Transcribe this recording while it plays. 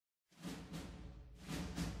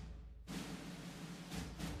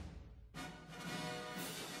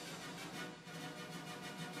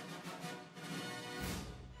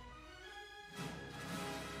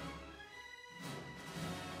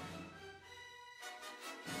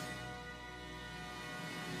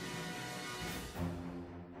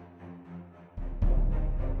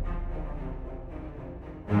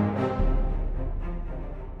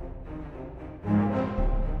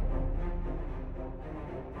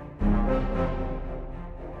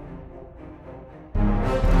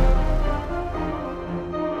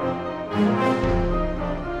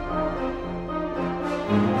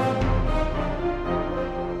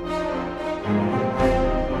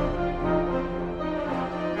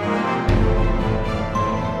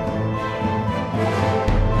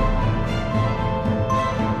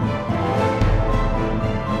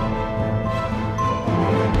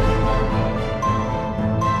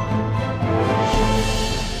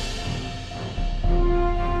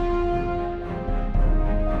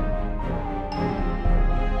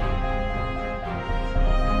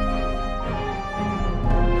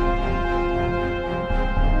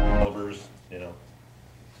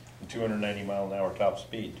290 mile an hour top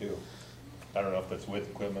speed too. I don't know if that's with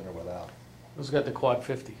equipment or without. Who's got the quad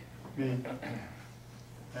 50? Me.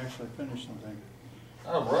 Actually finished something.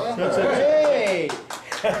 All right. Hey!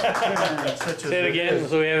 Say it again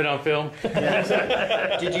so we have it on film.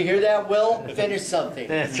 Did you hear that, Will? Finish something.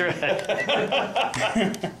 That's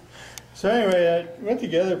right. So anyway, I went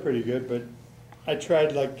together pretty good, but I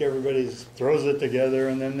tried like everybody throws it together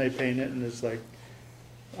and then they paint it, and it's like,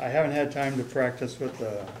 I haven't had time to practice with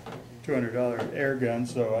the $200 air gun,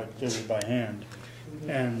 so I did it by hand.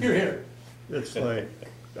 And Here. it's like,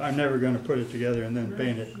 I'm never going to put it together and then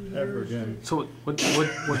paint it ever again. So what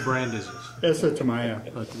brand is this? It's a Tamiya,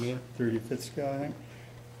 Oh, Tamiya? 35th scale, I think.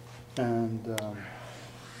 And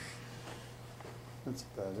that's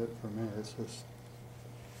about it for me. It's just,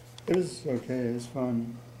 it was okay, it was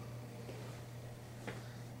fun.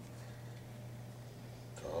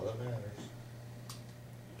 That's all that matters.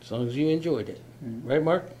 As long as you enjoyed it. Right,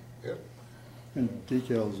 Mark? Yep. And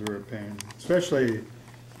decals were a pain. Especially,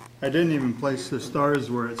 I didn't even place the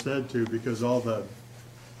stars where it said to because all the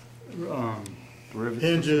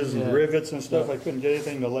hinges and Yeah. rivets and stuff, I couldn't get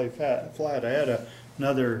anything to lay flat. I had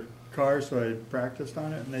another car, so I practiced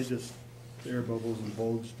on it, and they just, air bubbles and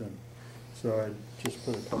bulged, and so I just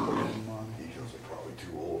put a couple of them on. Decals are probably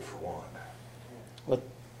too old for one. What?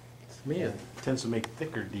 Tamiya tends to make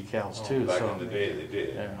thicker decals too. Back so in the day, they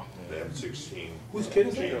did. Yeah. The M16. Whose kid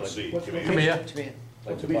is that? GMC. What's the name? Tamiya?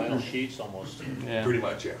 Like the vinyl sheets almost. Yeah. Pretty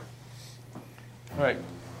much, yeah. All right.